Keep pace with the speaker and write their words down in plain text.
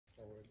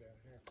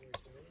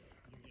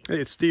Hey,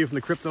 it's Steve from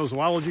the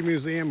Cryptozoology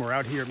Museum. We're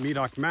out here at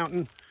Medoc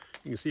Mountain.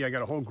 You can see I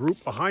got a whole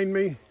group behind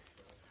me.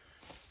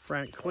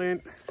 Frank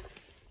Clint's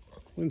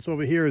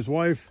over here, his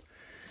wife.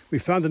 We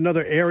found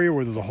another area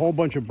where there's a whole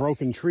bunch of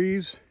broken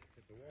trees.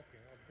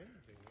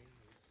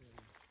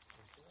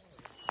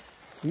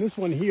 And this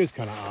one here is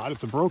kind of odd.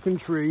 It's a broken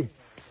tree,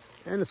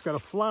 and it's got a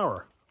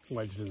flower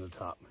wedged in the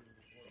top.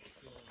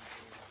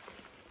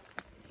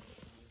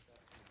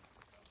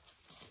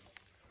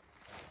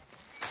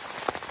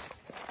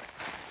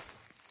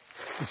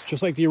 It's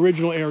just like the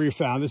original area we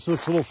found. This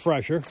looks a little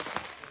fresher.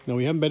 Now,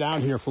 we haven't been out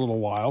here for a little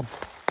while.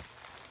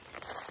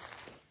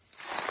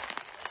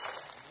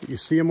 You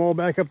see them all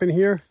back up in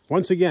here?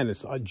 Once again,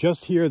 it's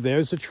just here.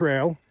 There's the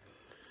trail.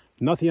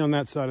 Nothing on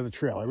that side of the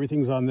trail.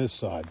 Everything's on this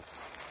side.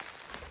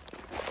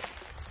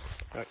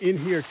 In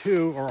here,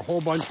 too, are a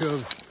whole bunch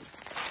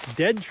of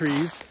dead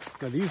trees.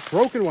 Now, these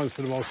broken ones,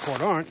 for the most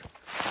part, aren't.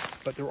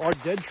 But there are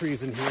dead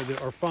trees in here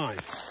that are fine.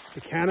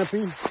 The canopy,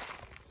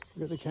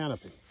 look at the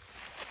canopy.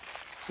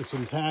 It's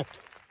intact.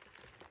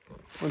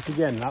 Once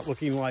again, not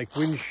looking like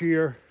wind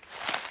shear,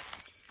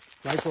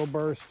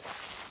 microburst.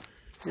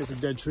 Here's a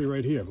dead tree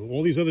right here. But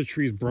all these other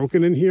trees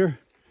broken in here.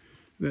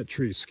 That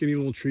tree, skinny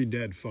little tree,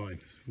 dead, fine.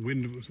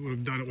 Wind would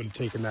have done it, would have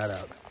taken that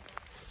out.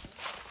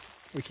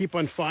 We keep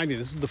on finding.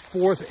 This is the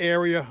fourth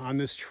area on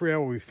this trail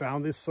where we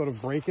found this sort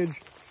of breakage.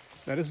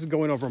 Now, this is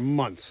going over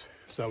months.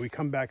 So we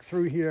come back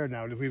through here.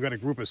 Now, we've got a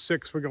group of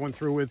 6 we're going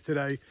through with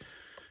today.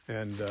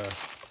 And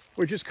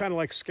we're just kind of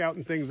like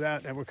scouting things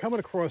out. And we're coming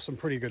across some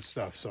pretty good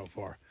stuff so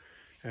far.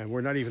 And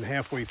we're not even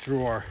halfway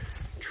through our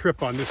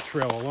trip on this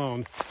trail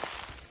alone.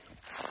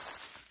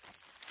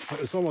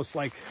 But it's almost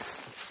like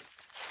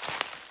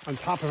on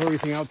top of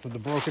everything else with the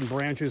broken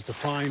branches to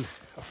find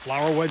a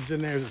flower wedged in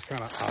there is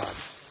kind of odd.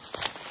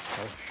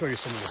 I'll show you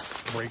some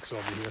of the breaks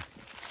over here.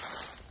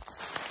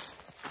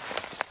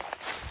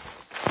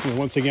 And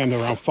once again, they're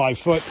around 5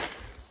 foot.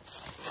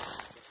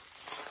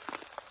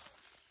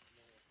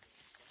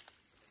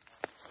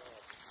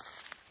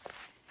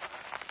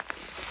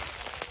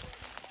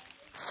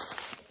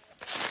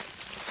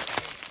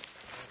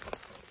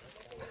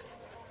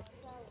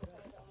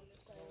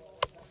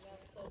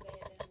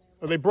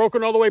 Are they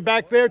broken all the way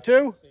back there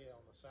too?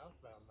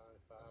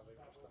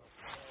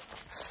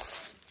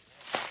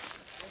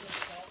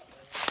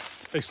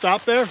 They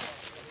stop there?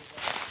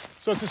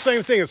 So it's the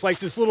same thing. It's like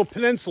this little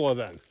peninsula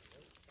then.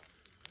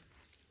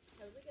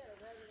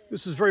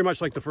 This is very much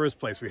like the first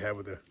place we had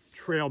with the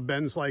trail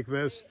bends like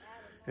this.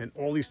 And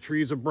all these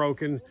trees are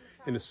broken.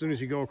 And as soon as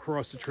you go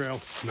across the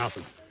trail,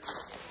 nothing.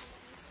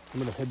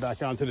 I'm going to head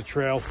back onto the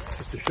trail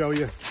just to show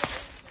you.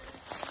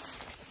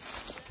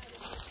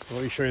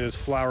 Let me show you this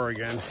flower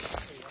again.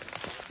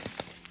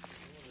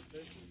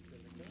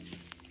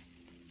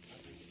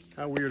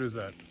 How weird is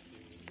that?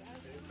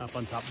 Up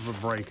on top of a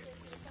break.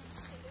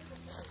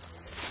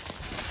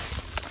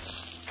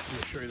 I'm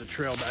going to show you the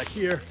trail back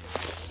here.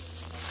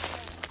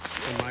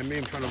 Don't mind me,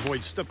 I'm trying to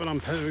avoid stepping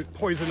on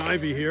poison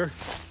ivy here.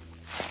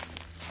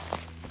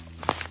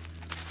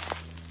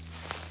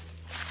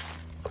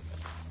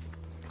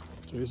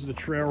 So this is the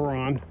trail we're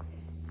on.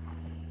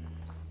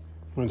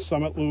 We're on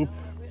Summit Loop.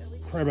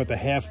 Probably about the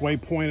halfway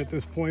point at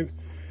this point.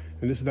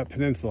 And this is that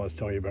peninsula I was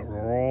telling you about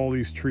where all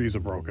these trees are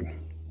broken.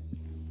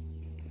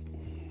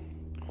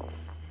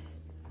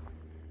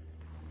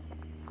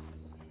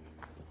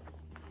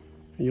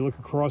 And you look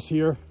across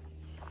here,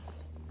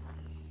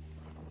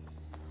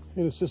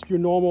 and it's just your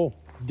normal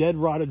dead,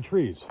 rotted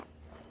trees.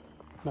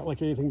 Not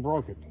like anything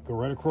broken. Go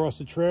right across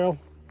the trail,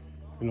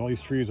 and all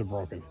these trees are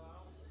broken.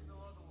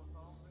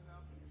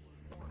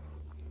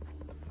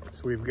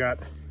 So we've got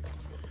a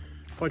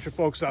bunch of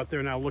folks out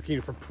there now looking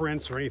for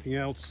prints or anything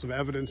else, some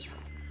evidence.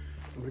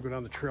 I'm gonna go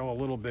down the trail a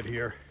little bit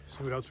here,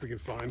 see what else we can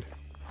find.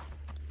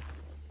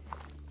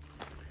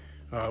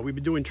 We've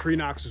been doing tree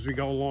knocks as we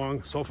go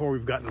along. So far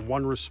we've gotten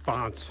 1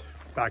 response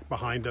back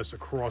behind us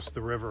across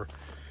the river,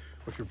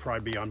 which would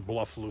probably be on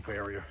Bluff Loop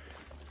area.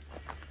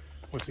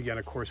 Once again,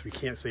 of course, we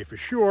can't say for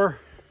sure.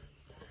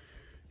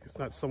 It's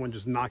not someone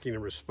just knocking a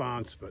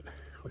response, but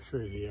I'll show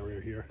you the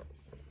area here.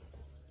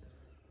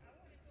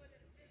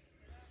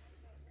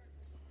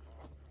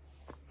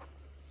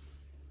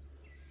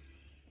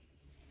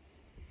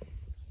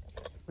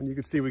 And you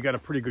can see we got a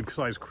pretty good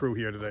sized crew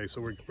here today,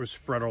 so we're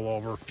spread all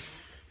over.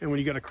 And when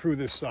you got a crew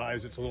this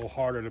size, it's a little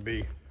harder to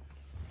be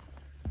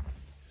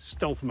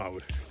stealth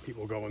mode.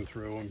 People going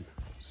through and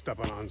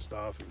stepping on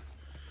stuff and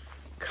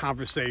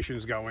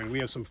conversations going. We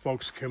have some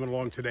folks coming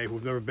along today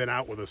who've never been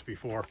out with us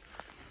before.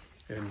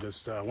 And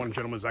just one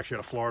gentleman's actually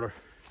out of Florida,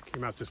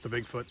 came out just to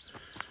Bigfoot.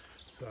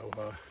 So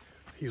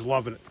he's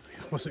loving it.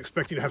 He wasn't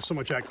expecting to have so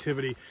much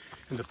activity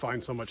and to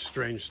find so much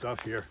strange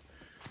stuff here.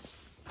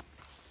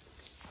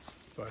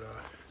 But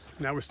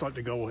now we're starting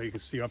to go, you can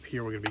see up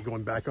here, we're gonna be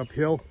going back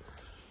uphill.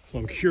 So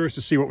I'm curious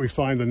to see what we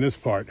find in this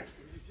part.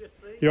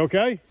 You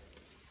okay?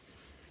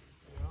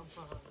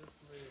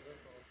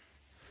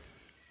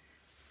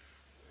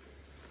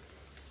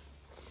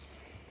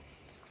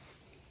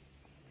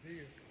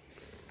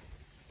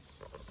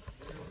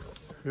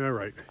 All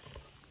right.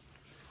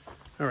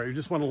 All right, we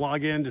just want to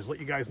log in, just let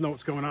you guys know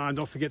what's going on.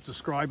 Don't forget to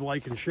subscribe,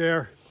 like, and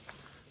share.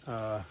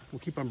 We'll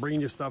keep on bringing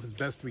you stuff as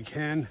best we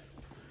can.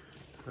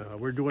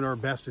 We're doing our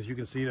best. As you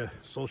can see, the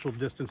social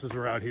distances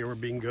are out here. We're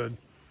being good.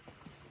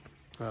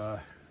 As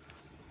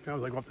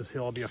I go up this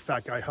hill, I'll be a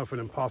fat guy huffing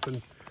and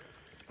puffing.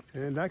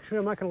 And actually,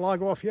 I'm not going to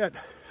log off yet.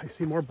 I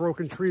see more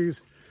broken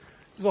trees.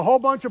 There's a whole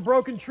bunch of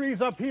broken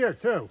trees up here,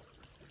 too.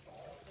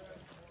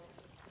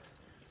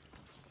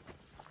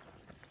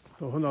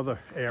 So another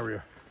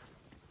area.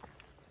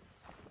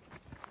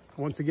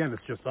 Once again,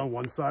 it's just on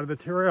one side of the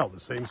trail, the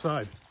same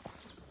side.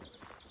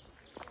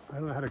 I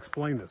don't know how to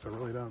explain this. I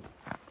really don't.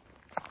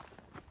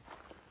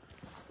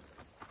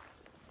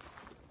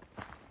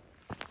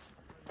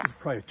 There's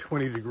probably a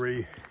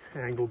 20-degree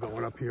angle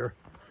going up here.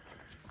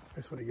 I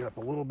just want to get up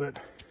a little bit.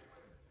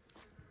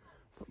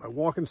 Put my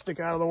walking stick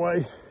out of the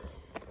way.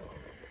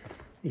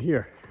 And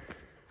here.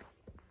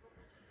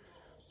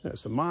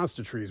 There's some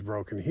monster trees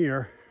broken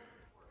here.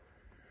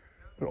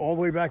 But all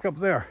the way back up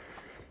there.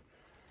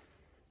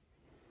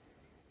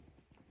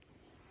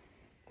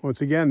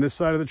 Once again, this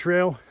side of the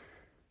trail,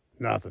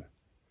 nothing.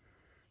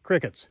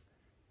 Crickets.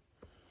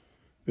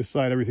 This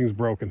side, everything's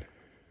broken.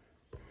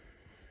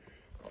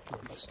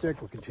 Grab my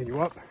stick, we'll continue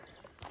up.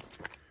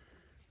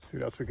 See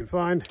what else we can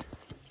find.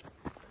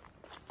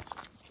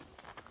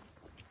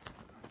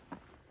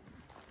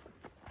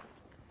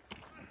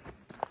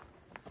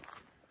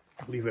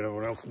 Leave it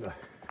everyone else in the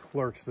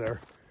lurch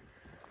there.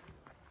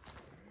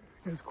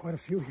 There's quite a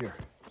few here.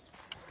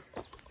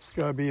 It's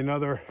got to be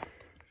another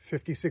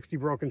 50, 60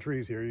 broken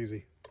trees here,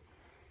 easy.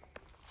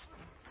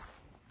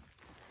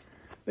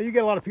 Now you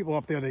get a lot of people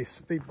up there,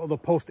 they'll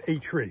post a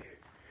tree,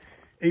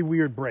 a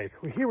weird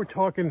break. Well, here we're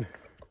talking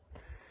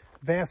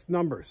vast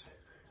numbers.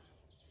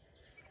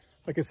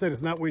 Like I said,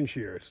 it's not wind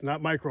shear, it's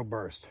not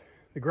microburst.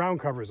 The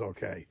ground cover is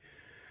okay.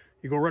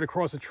 You go right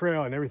across the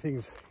trail and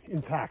everything's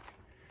intact.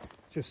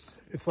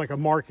 It's like a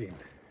marking.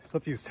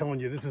 Something's telling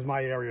you, this is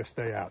my area,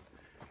 stay out.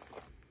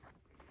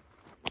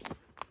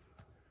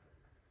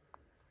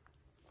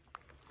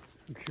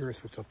 I'm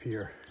curious what's up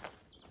here.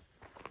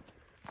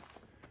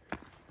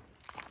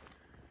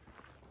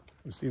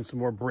 I'm seeing some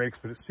more breaks,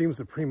 but it seems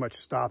to pretty much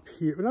stop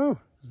here. No,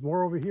 there's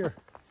more over here.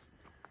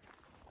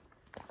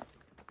 I'll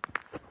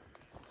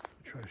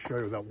try to show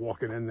you without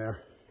walking in there.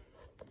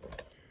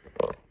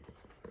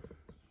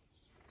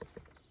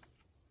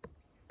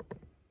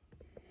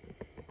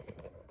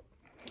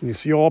 Can you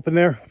see all up in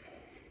there?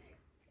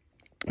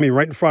 I mean,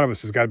 right in front of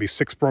us, there's got to be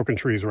 6 broken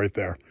trees right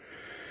there.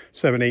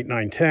 7, 8,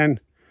 9, 10,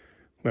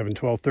 11,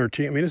 12,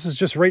 13. I mean, this is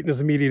just right in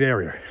this immediate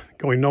area,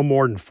 going no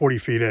more than 40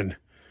 feet in.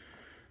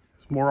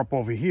 More up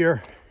over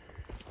here.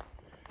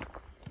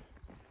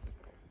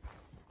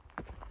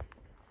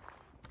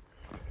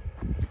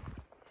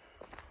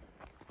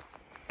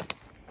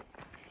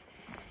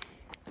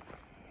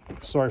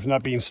 Sorry for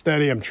not being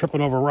steady. I'm tripping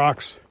over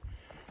rocks.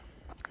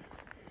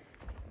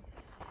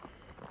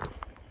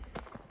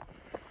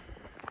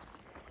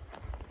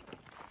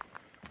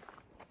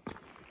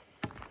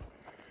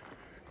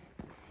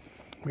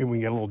 Maybe we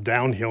can get a little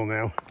downhill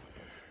now.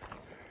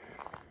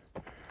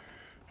 You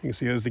can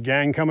see there's the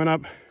gang coming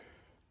up.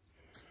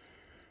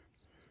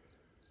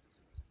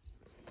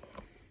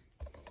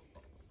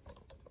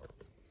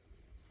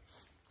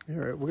 All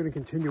right, we're going to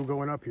continue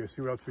going up here,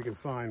 see what else we can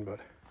find, but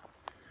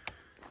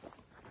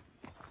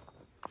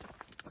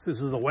so this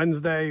is a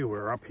Wednesday.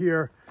 We're up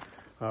here.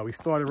 We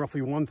started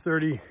roughly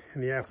 1:30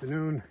 in the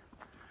afternoon.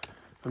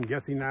 I'm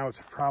guessing now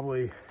it's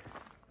probably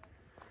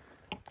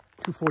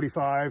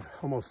 2:45,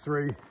 almost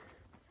 3.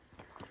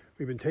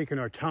 We've been taking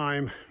our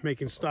time,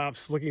 making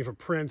stops, looking for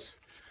prints,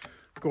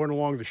 going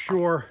along the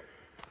shore,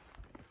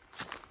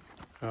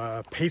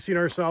 pacing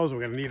ourselves. We're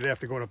going to need it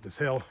after going up this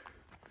hill.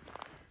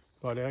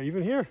 But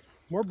even here,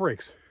 more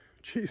breaks.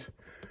 Jeez.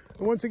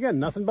 And once again,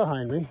 nothing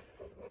behind me.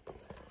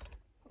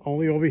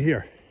 Only over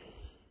here.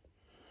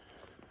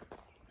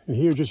 And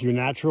here, just your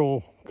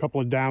natural couple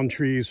of down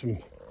trees from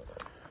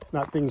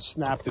not things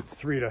snapped at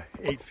 3 to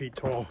 8 feet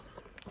tall.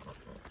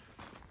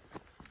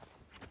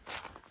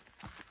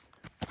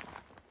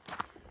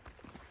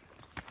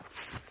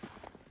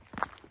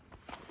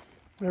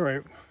 All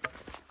right.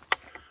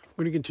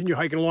 We're going to continue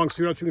hiking along,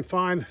 see what else we can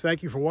find.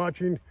 Thank you for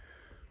watching.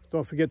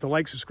 Don't forget to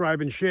like,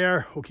 subscribe, and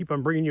share. We'll keep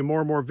on bringing you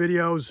more and more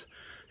videos,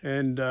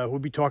 and we'll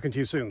be talking to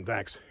you soon.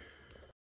 Thanks.